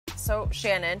also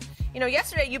Shannon. You know,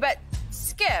 yesterday you bet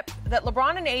Skip that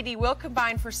LeBron and AD will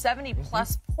combine for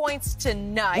 70-plus points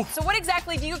tonight. So what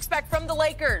exactly do you expect from the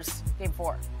Lakers? Game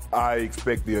 4. I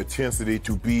expect the intensity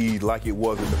to be like it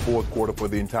was in the fourth quarter for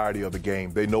the entirety of the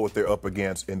game. They know what they're up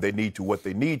against, and what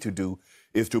they need to do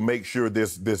is to make sure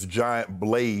this giant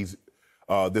blaze,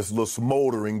 this little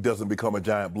smoldering doesn't become a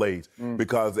giant blaze.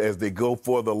 Because as they go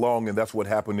further along, and that's what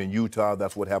happened in Utah,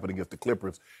 that's what happened against the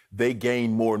Clippers, they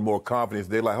gain more and more confidence.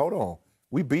 They're like, hold on,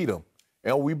 we beat them.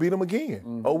 And we beat them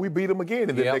again. Oh, we beat them again.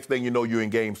 And the next thing you know, you're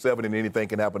in Game 7, and anything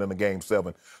can happen in a Game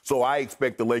 7. So I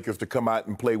expect the Lakers to come out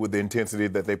and play with the intensity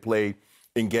that they played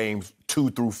in Games 2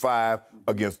 through 5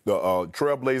 against the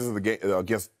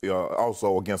Trailblazers,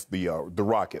 also against the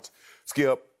Rockets.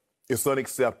 Skip, it's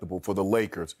unacceptable for the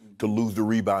Lakers to lose the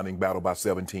rebounding battle by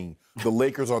 17. The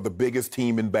Lakers are the biggest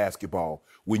team in basketball.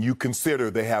 When you consider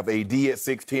they have AD at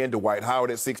 6'10", Dwight Howard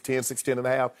at 6'10", 6'10 and a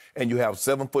half, and you have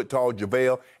 7-foot-tall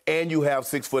JaVale, and you have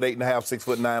 6'8" and a half,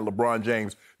 6'9" LeBron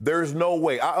James, there's no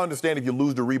way. I understand if you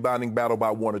lose the rebounding battle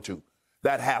by 1 or 2.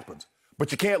 That happens.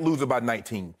 But you can't lose it by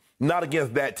 19. Not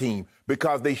against that team,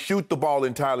 because they shoot the ball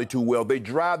entirely too well. They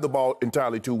drive the ball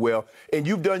entirely too well. And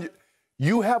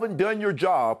you haven't done your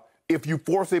job if you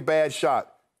force a bad shot.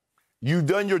 You've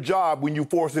done your job when you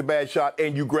force a bad shot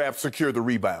and you secure the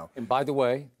rebound. And by the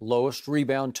way, lowest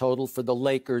rebound total for the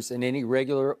Lakers in any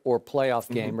regular or playoff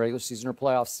game, regular season or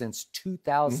playoff, since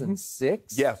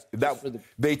 2006. Yes,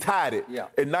 they tied it. Yeah.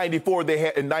 In '94,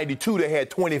 in '92 they had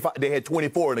 25. They had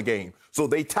 24 in a game. So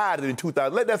they tied it in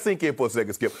 2000. Let that sink in for a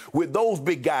second, Skip. With those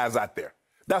big guys out there,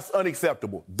 that's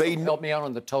unacceptable. Help me out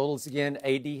on the totals again.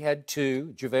 AD had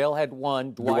 2, JaVale had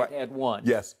 1, Dwight had 1.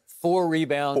 Yes. 4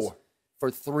 rebounds. 4. For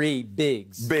 3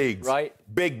 bigs. Bigs. Right?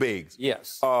 Big bigs.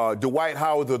 Yes. Dwight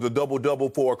Howard is a double-double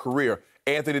for a career.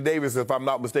 Anthony Davis, if I'm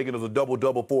not mistaken, is a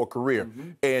double-double for a career.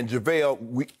 And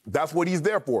JaVale, that's what he's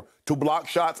there for, to block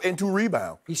shots and to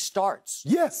rebound. He starts.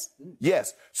 Yes.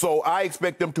 Yes. So I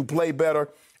expect them to play better.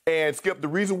 And, Skip, the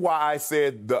reason why I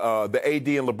said the AD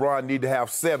and LeBron need to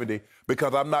have 70,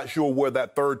 because I'm not sure where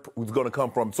that third is going to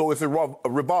come from. So it's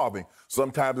revolving.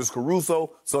 Sometimes it's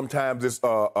Caruso. Sometimes it's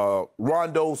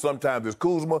Rondo. Sometimes it's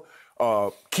Kuzma.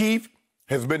 Keith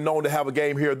has been known to have a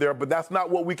game here or there, but that's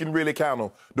not what we can really count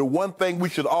on. The one thing we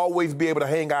should always be able to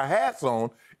hang our hats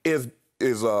on is AD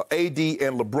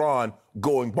and LeBron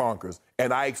going bonkers.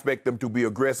 And I expect them to be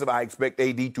aggressive. I expect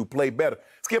AD to play better.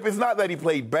 Skip, it's not that he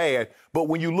played bad, but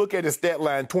when you look at his stat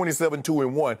line, 27, 2,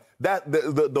 and 1,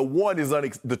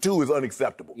 the 2 is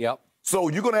unacceptable. Yep. So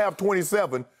you're going to have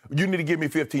 27. You need to give me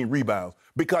 15 rebounds,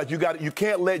 because you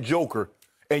can't let Joker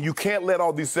and you can't let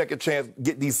all these second chance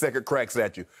get these second cracks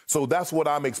at you. So that's what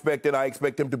I'm expecting. I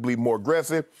expect him to be more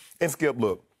aggressive. And Skip,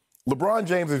 look, LeBron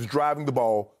James is driving the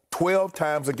ball 12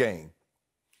 times a game.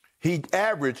 He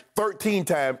averaged 13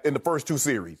 times in the first 2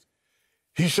 series.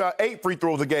 He shot 8 free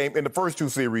throws a game in the first 2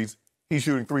 series. He's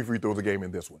shooting 3 free throws a game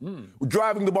in this one.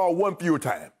 Driving the ball 1 fewer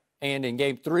time. And in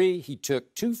Game 3, he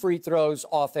took 2 free throws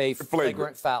off a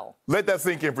flagrant foul. Let that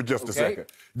sink in for just a second.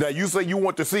 Now, you say you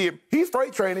want to see it. He's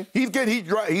straight training. He's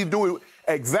doing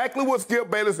exactly what Skip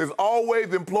Bayless has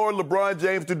always implored LeBron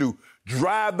James to do.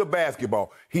 Drive the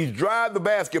basketball. He's drive the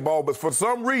basketball, but for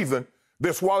some reason,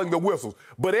 they're swallowing the whistles.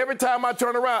 But every time I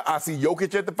turn around, I see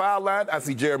Jokic at the foul line. I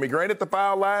see Jeremy Grant at the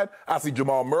foul line. I see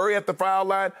Jamal Murray at the foul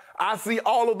line. I see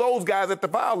all of those guys at the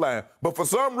foul line. But for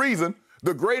some reason,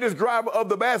 the greatest driver of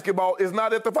the basketball is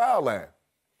not at the foul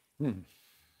line.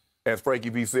 As Frankie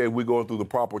V said, we're going through the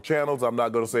proper channels. I'm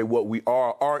not going to say what we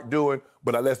aren't doing,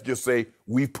 but let's just say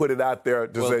we've put it out there.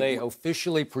 They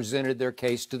officially presented their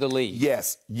case to the league.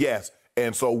 Yes.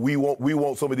 And so we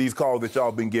want some of these calls that y'all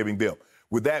have been giving them.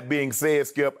 With that being said,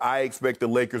 Skip, I expect the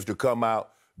Lakers to come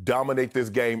out, dominate this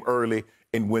game early,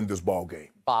 and win this ball game.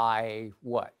 By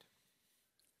what?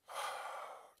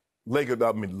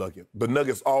 The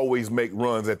Nuggets always make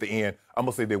runs at the end. I'm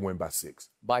going to say they win by 6.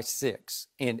 By 6.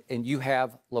 And you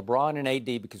have LeBron and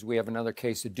AD, because we have another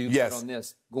case of duplicate on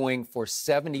this, going for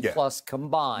 70-plus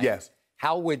combined. Yes.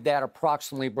 How would that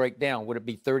approximately break down? Would it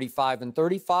be 35 and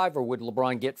 35, or would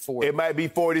LeBron get 40? It might be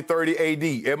 40-30 AD.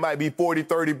 It might be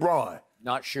 40-30 Bron.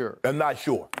 Not sure. I'm not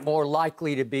sure. More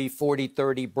likely to be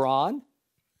 40-30 Bron?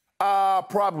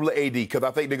 Probably AD, because I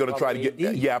think they're going to try to get.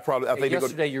 Yeah, probably. I think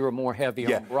yesterday you were more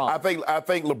heavy on Bron. I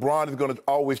think LeBron is going to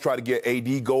always try to get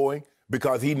AD going,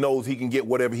 because he knows he can get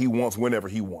whatever he wants whenever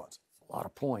he wants. A lot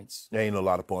of points. There ain't a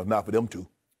lot of points. Not for them two.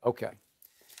 Okay.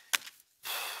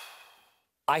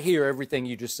 I hear everything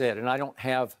you just said, and I don't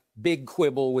have big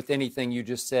quibble with anything you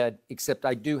just said, except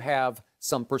I do have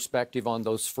some perspective on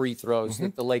those free throws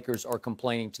that the Lakers are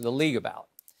complaining to the league about.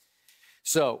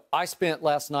 So I spent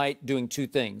last night doing two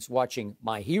things, watching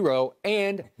my hero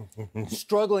and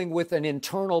struggling with an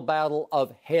internal battle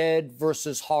of head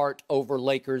versus heart over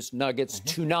Lakers Nuggets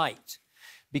tonight.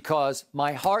 Because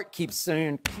my heart keeps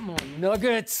saying, come on,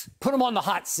 Nuggets, put them on the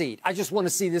hot seat. I just want to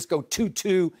see this go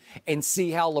 2-2 and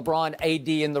see how LeBron, AD,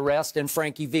 and the rest, and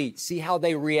Frankie V, see how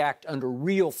they react under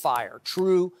real fire,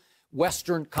 true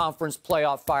Western Conference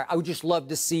playoff fire. I would just love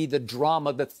to see the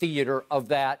drama, the theater of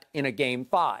that in a Game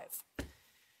 5.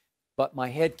 But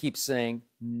my head keeps saying,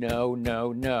 no,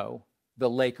 no, no. The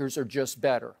Lakers are just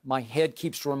better. My head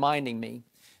keeps reminding me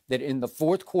that in the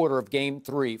fourth quarter of Game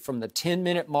 3, from the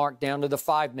 10-minute mark down to the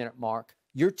 5-minute mark,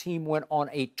 your team went on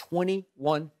a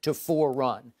 21-4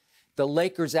 run. The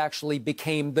Lakers actually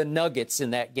became the Nuggets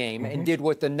in that game and did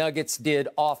what the Nuggets did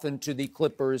often to the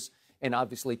Clippers and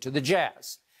obviously to the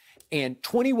Jazz. And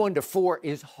 21-4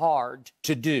 is hard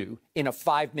to do in a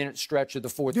 5-minute stretch of the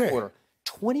fourth quarter.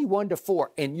 21-4,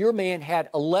 and your man had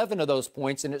 11 of those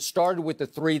points, and it started with the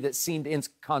 3 that seemed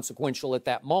inconsequential at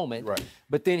that moment. Right.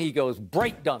 But then he goes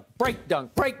break dunk, break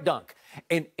dunk, break dunk,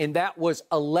 and that was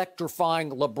electrifying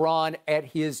LeBron at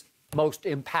his most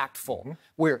impactful.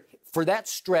 Where for that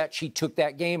stretch he took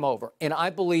that game over, and I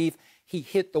believe he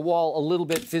hit the wall a little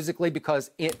bit physically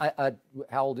because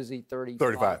how old is he?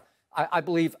 35. I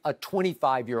believe a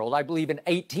 25-year-old, I believe an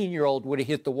 18-year-old would have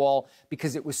hit the wall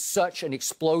because it was such an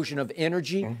explosion of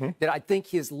energy that I think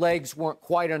his legs weren't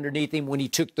quite underneath him when he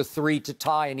took the 3 to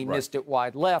tie and he missed it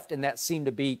wide left, and that seemed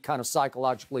to be kind of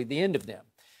psychologically the end of them.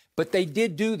 But they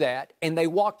did do that, and they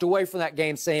walked away from that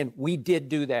game saying, we did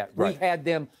do that. We had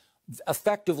them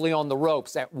effectively on the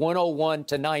ropes at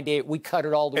 101-98. We cut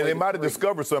it all the way. And they might have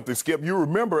discovered something, Skip. You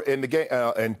remember in the game,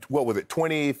 and what was it,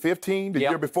 2015, the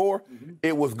year before?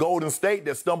 It was Golden State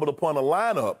that stumbled upon a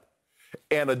lineup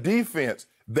and a defense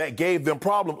that gave them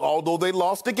problems, although they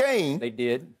lost the game. They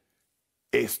did.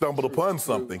 It stumbled upon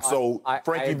something. So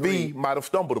Frankie V might have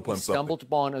stumbled upon something. Stumbled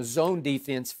upon a zone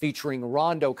defense featuring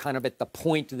Rondo kind of at the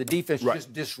point of the defense,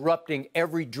 just disrupting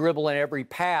every dribble and every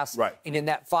pass. And in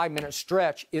that 5-minute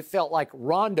stretch, it felt like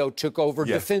Rondo took over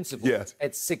defensively.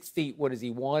 At 6 feet, what is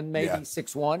he, 1 maybe,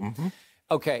 6'1"?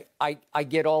 Okay, I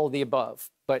get all of the above.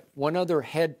 But one other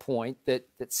head point that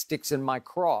sticks in my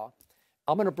craw,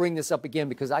 I'm going to bring this up again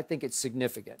because I think it's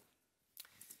significant.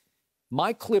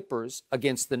 My Clippers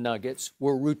against the Nuggets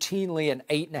were routinely an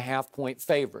 8.5-point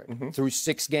favorite through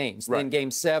 6 games. Then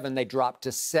Game 7, they dropped to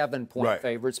 7-point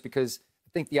favorites because I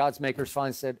think the odds makers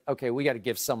finally said, okay, we got to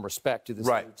give some respect to this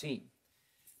other team.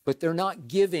 But they're not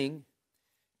giving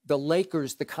the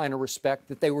Lakers the kind of respect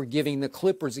that they were giving the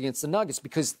Clippers against the Nuggets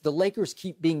because the Lakers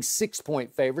keep being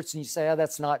 6-point favorites, and you say, oh,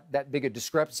 that's not that big a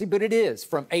discrepancy, but it is,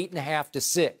 from 8.5 to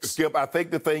 6. Skip, I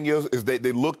think the thing is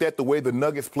they looked at the way the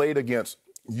Nuggets played against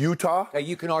Utah.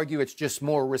 You can argue it's just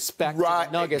more respect to the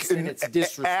Nuggets than it's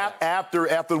disrespect.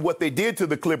 After what they did to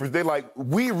the Clippers, they're like,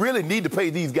 we really need to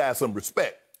pay these guys some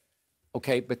respect.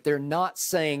 Okay, but they're not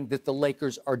saying that the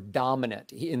Lakers are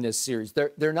dominant in this series.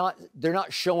 They're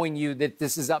not showing you that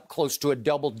this is up close to a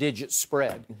double-digit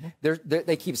spread.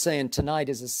 They keep saying tonight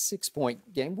is a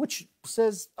 6-point game, which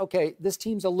says, okay, this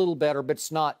team's a little better, but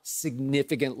it's not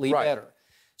significantly better.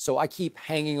 So I keep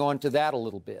hanging on to that a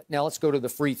little bit. Now let's go to the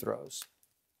free throws.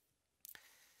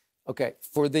 Okay,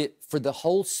 for the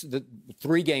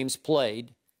 3 games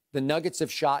played, the Nuggets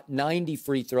have shot 90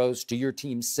 free throws to your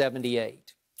team's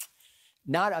 78.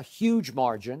 Not a huge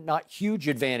margin, not huge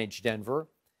advantage, Denver.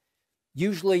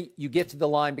 Usually you get to the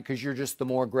line because you're just the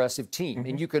more aggressive team.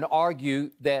 And you can argue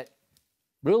that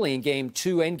really in Game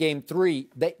 2 and Game 3,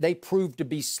 they proved to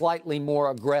be slightly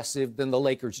more aggressive than the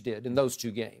Lakers did in those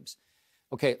 2 games.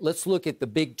 Okay, let's look at the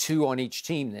big 2 on each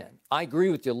team then. I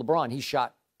agree with you, LeBron. He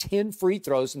shot 10 free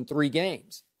throws in 3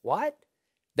 games. What?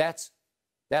 That's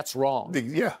wrong.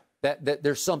 Yeah. That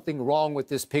there's something wrong with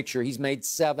this picture. He's made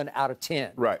 7 out of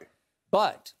 10.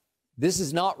 But this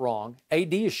is not wrong.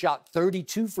 AD has shot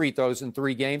 32 free throws in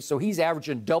 3 games, so he's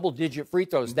averaging double-digit free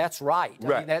throws. That's right.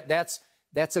 I mean,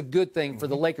 that's a good thing for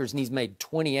the Lakers, and he's made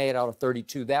 28 out of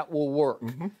 32. That will work.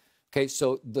 Okay,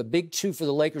 so the big 2 for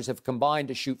the Lakers have combined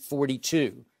to shoot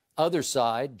 42. Other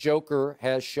side, Joker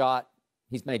has shot,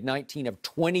 he's made 19 of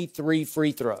 23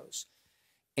 free throws.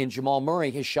 And Jamal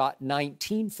Murray has shot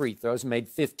 19 free throws and made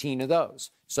 15 of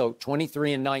those. So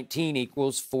 23 and 19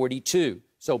 equals 42.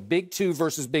 So big 2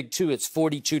 versus big 2, it's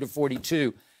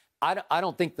 42-42. I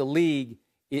don't think the league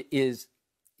is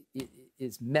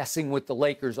messing with the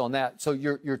Lakers on that. So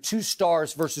your 2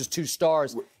 stars versus 2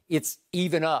 stars, it's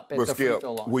even up at the free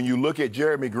throw line. When you look at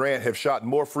Jeremy Grant have shot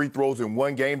more free throws in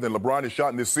 1 game than LeBron has shot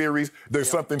in this series, there's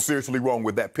something seriously wrong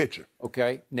with that picture.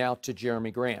 Okay, now to Jeremy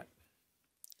Grant.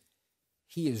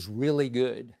 he is really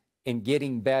good and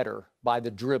getting better by the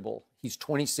dribble. He's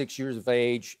 26 years of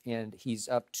age, and he's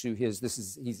up to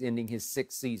he's ending his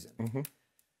 6th season.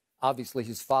 Obviously,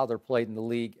 his father played in the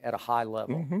league at a high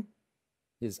level.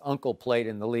 His uncle played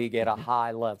in the league at a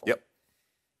high level.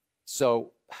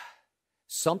 So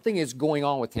something is going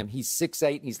on with him. He's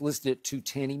 6'8", and he's listed at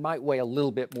 210. He might weigh a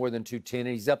little bit more than 210, and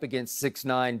he's up against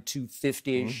 6'9",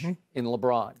 250-ish in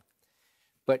LeBron.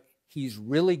 But he's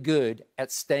really good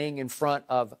at staying in front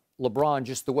of LeBron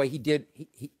just the way he did.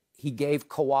 He gave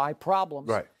Kawhi problems.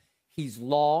 Right. He's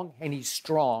long and he's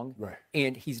strong,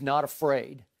 and he's not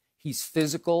afraid. He's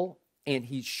physical, and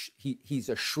he's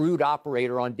a shrewd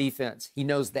operator on defense. He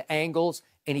knows the angles,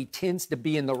 and he tends to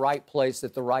be in the right place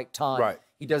at the right time.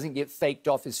 He doesn't get faked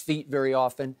off his feet very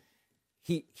often.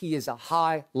 He is a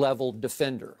high-level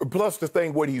defender. Plus, the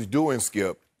thing what he's doing,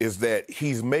 Skip, is that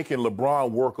he's making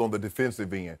LeBron work on the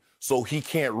defensive end, so he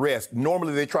can't rest.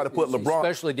 Normally, they try to put LeBron...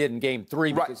 Especially did in Game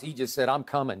 3 because he just said, I'm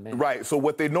coming, man. Right. So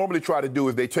what they normally try to do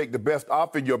is they take the best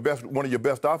one of your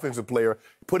best offensive player,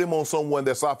 put him on someone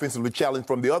that's offensively challenged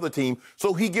from the other team,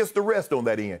 so he gets the rest on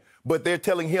that end. But they're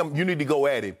telling him, you need to go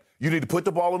at him. You need to put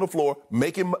the ball on the floor,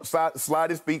 make him slide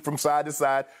his feet from side to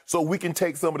side so we can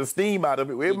take some of the steam out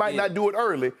of it. It might not do it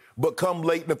early, but come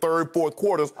late in the third, fourth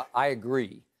quarters. I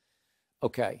agree.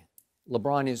 Okay.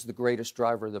 LeBron is the greatest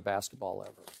driver of the basketball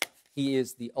ever. He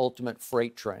is the ultimate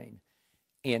freight train.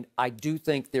 And I do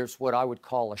think there's what I would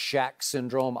call a Shaq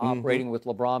syndrome operating with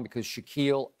LeBron, because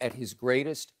Shaquille, at his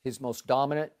greatest, his most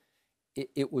dominant,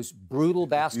 it was brutal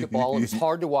basketball. It was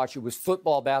hard to watch. It was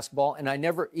football basketball. And I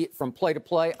never, from play to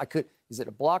play, is it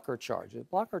a block or a charge? Is it a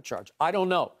block or a charge? I don't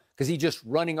know, because he's just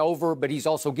running over, but he's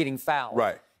also getting fouled.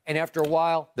 Right. And after a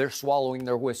while, they're swallowing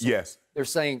their whistle. Yes. They're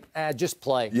saying, just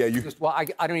play. Yeah,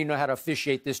 I don't even know how to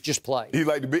officiate this. Just play. He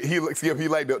like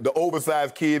the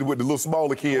oversized kid with the little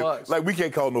smaller kid. Like, we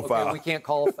can't call no foul. We can't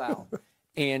call a foul.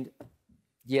 And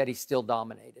yet he still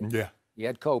dominated. Yeah. He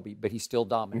had Kobe, but he still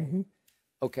dominated.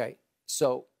 Okay.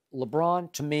 So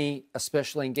LeBron, to me,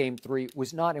 especially in Game 3,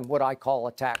 was not in what I call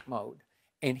attack mode.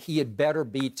 And he had better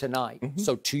be tonight.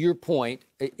 So to your point,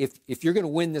 if you're going to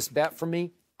win this bet for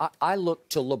me, I look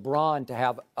to LeBron to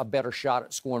have a better shot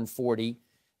at scoring 40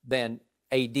 than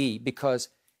AD, because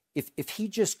if he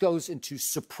just goes into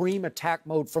supreme attack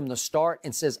mode from the start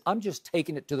and says, I'm just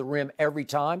taking it to the rim every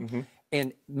time,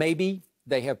 and maybe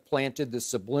they have planted the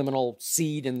subliminal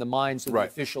seed in the minds of the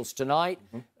officials tonight.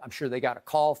 I'm sure they got a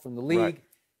call from the league.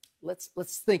 Let's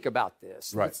think about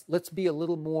this. Let's be a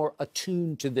little more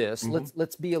attuned to this.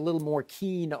 Let's be a little more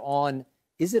keen on,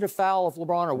 is it a foul of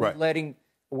LeBron, or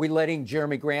are we letting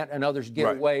Jeremy Grant and others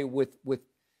get away with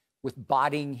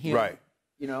bodying him?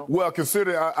 You know? Well,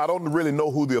 consider I don't really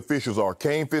know who the officials are.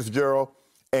 Kane Fitzgerald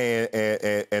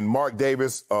and Mark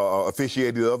Davis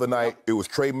officiated the other night. It was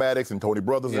Trey Maddox and Tony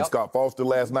Brothers and Scott Foster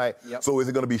last night. So is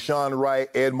it going to be Sean Wright,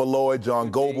 Ed Malloy, John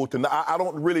Goble? I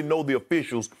don't really know the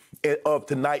officials of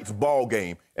tonight's ball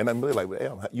game. And I'm really like,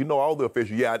 well, you know all the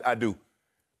officials? Yeah, I do.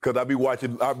 Because I'll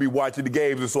be watching the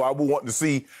games, and so I will want to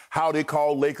see how they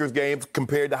call Lakers games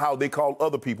compared to how they call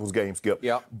other people's games, Skip.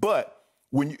 But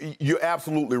when you're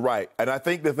absolutely right. And I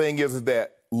think the thing is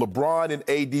that LeBron and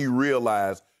AD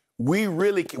realize we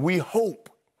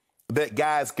hope that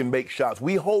guys can make shots.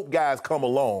 We hope guys come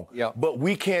along. But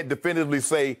we can't definitively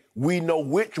say we know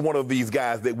which one of these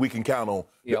guys that we can count on.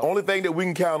 The only thing that we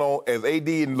can count on, as AD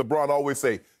and LeBron always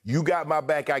say, you got my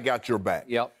back, I got your back.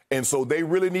 And so they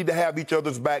really need to have each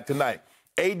other's back tonight.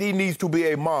 AD needs to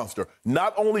be a monster,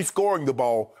 not only scoring the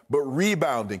ball, but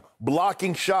rebounding,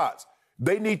 blocking shots.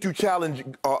 They need to challenge,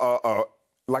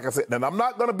 like I said, and I'm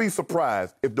not going to be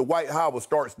surprised if Dwight Howard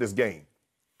starts this game.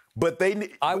 But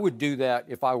I would do that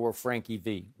if I were Frankie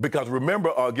V. Because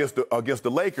remember, against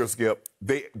the Lakers, Skip,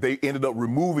 they ended up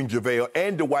removing JaVale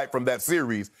and Dwight from that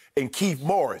series, and Keith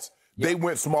Morris. They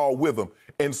went small with him.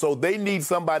 And so they need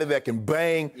somebody that can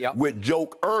bang with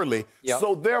Joke early.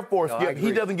 So therefore, Skip,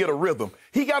 he doesn't get a rhythm.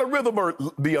 He got a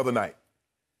rhythm the other night.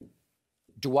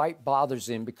 Dwight bothers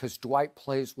him because Dwight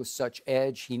plays with such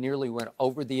edge. He nearly went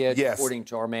over the edge, according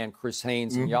to our man Chris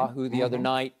Haynes in Yahoo the other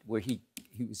night, where he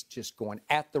was just going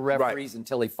at the referees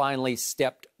until he finally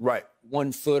stepped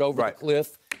 1 foot over the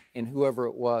cliff. And whoever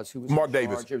it was, who was Mark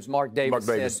Davis. It was Mark Davis.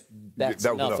 Said, that's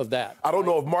enough of that. I don't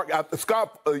know if Mark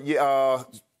Scott. I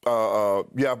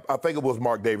think it was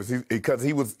Mark Davis because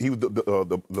he was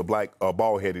the black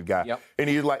bald-headed guy, and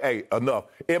he was like, "Hey, enough."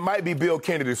 It might be Bill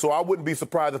Kennedy, so I wouldn't be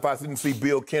surprised if I didn't see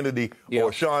Bill Kennedy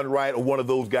or Sean Wright or one of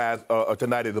those guys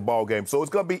tonight at the ball game. So it's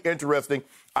going to be interesting.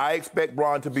 I expect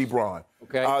Bron to be Bron.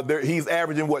 He's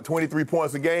averaging 23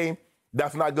 points a game.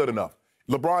 That's not good enough.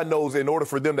 LeBron knows in order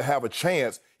for them to have a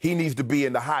chance, he needs to be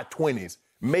in the high 20s,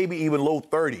 maybe even low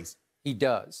 30s. He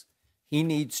does. He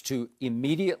needs to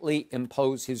immediately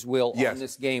impose his will on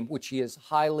this game, which he is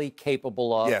highly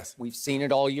capable of. Yes. We've seen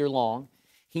it all year long.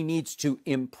 He needs to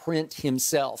imprint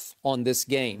himself on this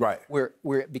game, where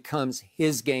it becomes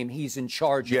his game. He's in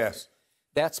charge of it.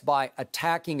 That's by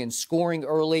attacking and scoring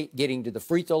early, getting to the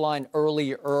free throw line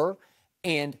earlier,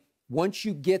 and once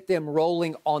you get them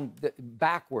rolling on the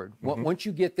backward, once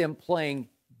you get them playing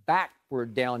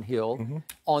backward downhill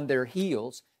on their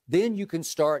heels, then you can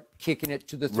start kicking it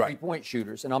to the three-point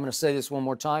shooters. And I'm going to say this one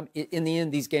more time. In the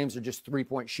end, these games are just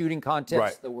three-point shooting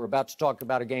contests. That we're about to talk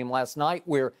about a game last night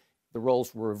where the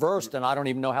roles were reversed, and I don't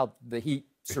even know how the Heat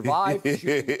survived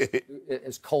shooting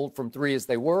as cold from three as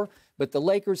they were. But the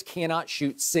Lakers cannot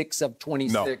shoot 6 of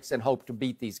 26 and hope to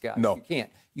beat these guys. You can't.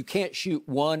 You can't shoot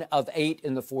 1 of 8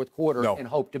 in the fourth quarter and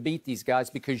hope to beat these guys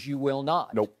because you will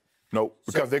not. Nope.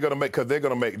 Because they're gonna make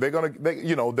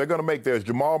theirs.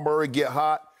 Jamal Murray get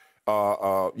hot.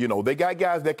 They got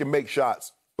guys that can make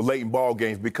shots late in ball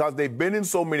games because they've been in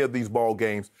so many of these ball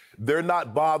games. They're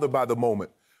not bothered by the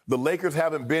moment. The Lakers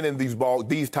haven't been in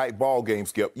these type ball games,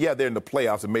 Skip. Yeah, they're in the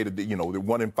playoffs and made it. They're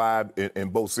 1-5 in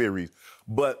both series,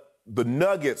 but the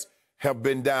Nuggets have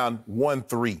been down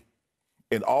 1-3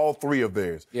 in all 3 of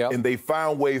theirs, and they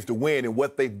found ways to win. And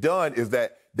what they've done is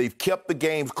that they've kept the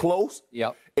games close.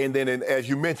 And then, as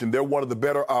you mentioned, they're one of the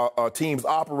better teams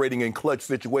operating in clutch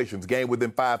situations. Game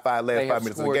within 5 minutes of the game. They have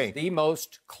scored the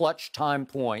most clutch time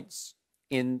points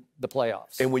in the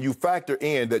playoffs. And when you factor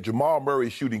in that Jamal Murray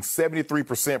is shooting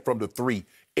 73% from the 3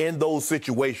 in those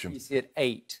situations. He's hit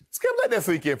 8. Skip, let that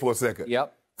sink in for a second.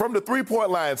 From the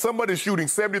three-point line, somebody's shooting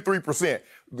 73%.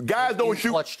 Guys don't shoot.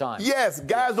 Clutch time. Yes,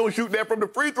 guys don't shoot that from the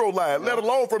free throw line, let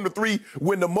alone from the 3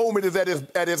 when the moment is at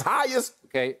its highest.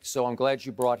 Okay, so I'm glad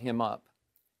you brought him up.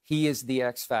 He is the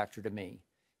X factor to me.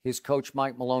 His coach,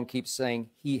 Mike Malone, keeps saying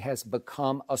he has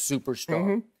become a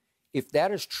superstar. If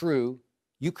that is true,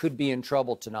 you could be in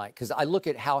trouble tonight because I look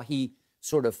at how he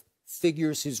sort of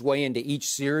figures his way into each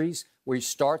series where he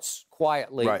starts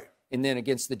quietly. And then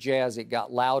against the Jazz, it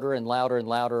got louder and louder and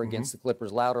louder. Against the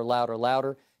Clippers, louder, louder,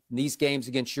 louder. In these games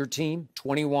against your team,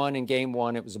 21 in game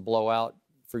 1, it was a blowout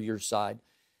for your side.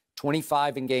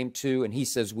 25 in game 2, and he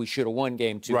says we should have won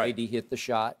game 2. AD hit the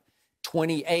shot.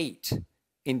 28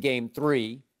 in game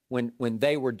 3 when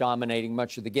they were dominating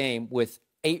much of the game with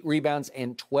 8 rebounds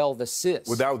and 12 assists.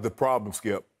 Well, that was the problem,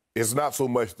 Skip. It's not so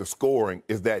much the scoring,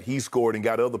 it's that he scored and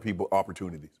got other people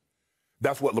opportunities.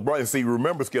 That's what LeBron, and see,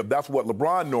 remember, Skip, that's what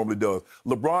LeBron normally does.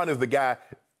 LeBron is the guy,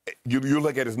 you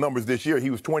look at his numbers this year, he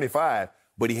was 25,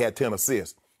 but he had 10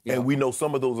 assists. And we know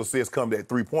some of those assists come to that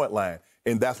three-point line,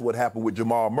 and that's what happened with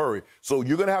Jamal Murray. So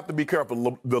you're going to have to be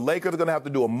careful. The Lakers are going to have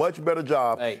to do a much better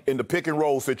job in the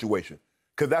pick-and-roll situation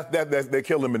because they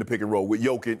kill him in the pick-and-roll with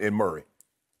Jokic and Murray.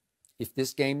 If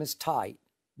this game is tight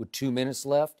with 2 minutes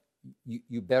left,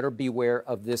 you better beware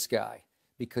of this guy.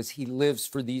 Because he lives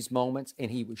for these moments,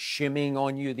 and he was shimmying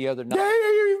on you the other night.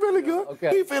 He's feeling good.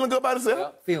 He's feeling good about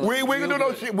himself. We ain't gonna do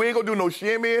no shit. We ain't gonna do no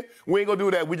shimmying. We ain't gonna do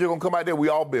that. We just gonna come out there. We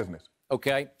all business.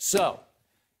 Okay, so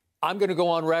I'm gonna go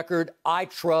on record. I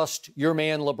trust your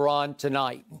man LeBron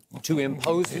tonight to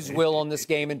impose his will on this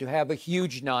game and to have a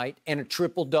huge night and a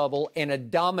triple-double and a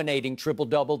dominating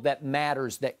triple-double that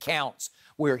matters, that counts,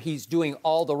 where he's doing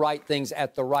all the right things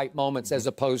at the right moments as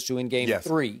opposed to in game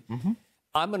 3.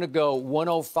 I'm going to go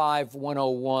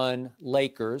 105-101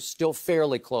 Lakers, still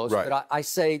fairly close, but I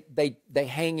say they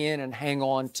hang in and hang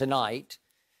on tonight.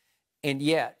 And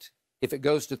yet, if it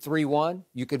goes to 3-1,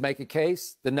 you could make a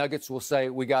case. The Nuggets will say,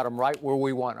 we got them right where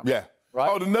we want them. Right?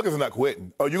 Oh, the Nuggets are not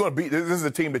quitting. Oh, you're going to beat. This is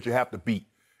a team that you have to beat.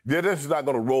 They're just not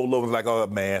going to roll over like, oh,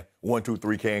 man, 1, 2,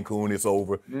 3, Cancun, it's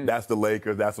over. That's the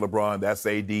Lakers, that's LeBron, that's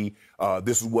AD.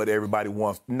 This is what everybody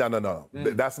wants. No.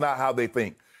 That's not how they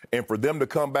think. And for them to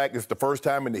come back, it's the first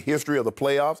time in the history of the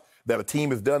playoffs that a team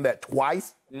has done that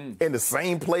twice in the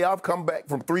same playoff, come back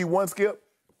from 3-1, Skip.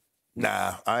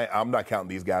 Nah, I'm not counting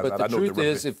these guys out. But the truth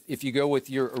is, if you go with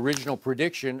your original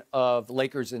prediction of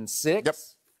Lakers in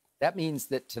 6, that means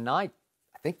that tonight,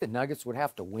 I think the Nuggets would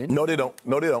have to win. No, they don't.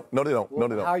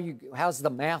 How's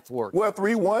the math work? Well,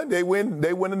 3-1, they win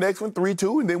the next one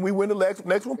 3-2, and then we win the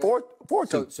next one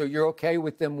 4-2. So you're okay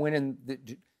with them winning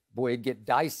the... Boy, it'd get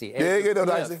dicey. It get no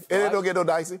dicey. It don't get no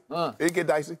dicey. It get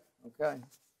dicey. Okay.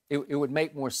 It would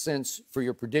make more sense for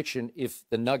your prediction if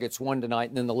the Nuggets won tonight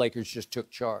and then the Lakers just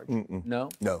took charge. No?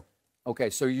 No. Okay,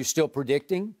 so you're still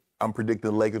predicting? I'm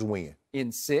predicting the Lakers win.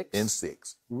 In 6? In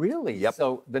 6. Really? Yep.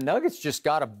 So the Nuggets just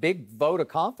got a big vote of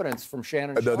confidence from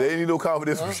Shannon. No, they ain't need no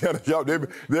confidence from Shannon.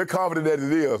 They're confident that it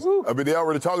is. Woo. I mean, they're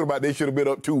already talking about they should have been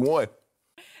up 2-1.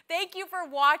 Thank you for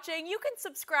watching. You can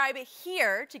subscribe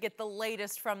here to get the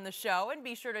latest from the show, and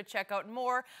be sure to check out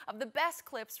more of the best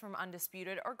clips from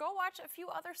Undisputed, or go watch a few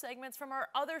other segments from our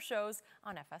other shows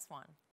on FS1.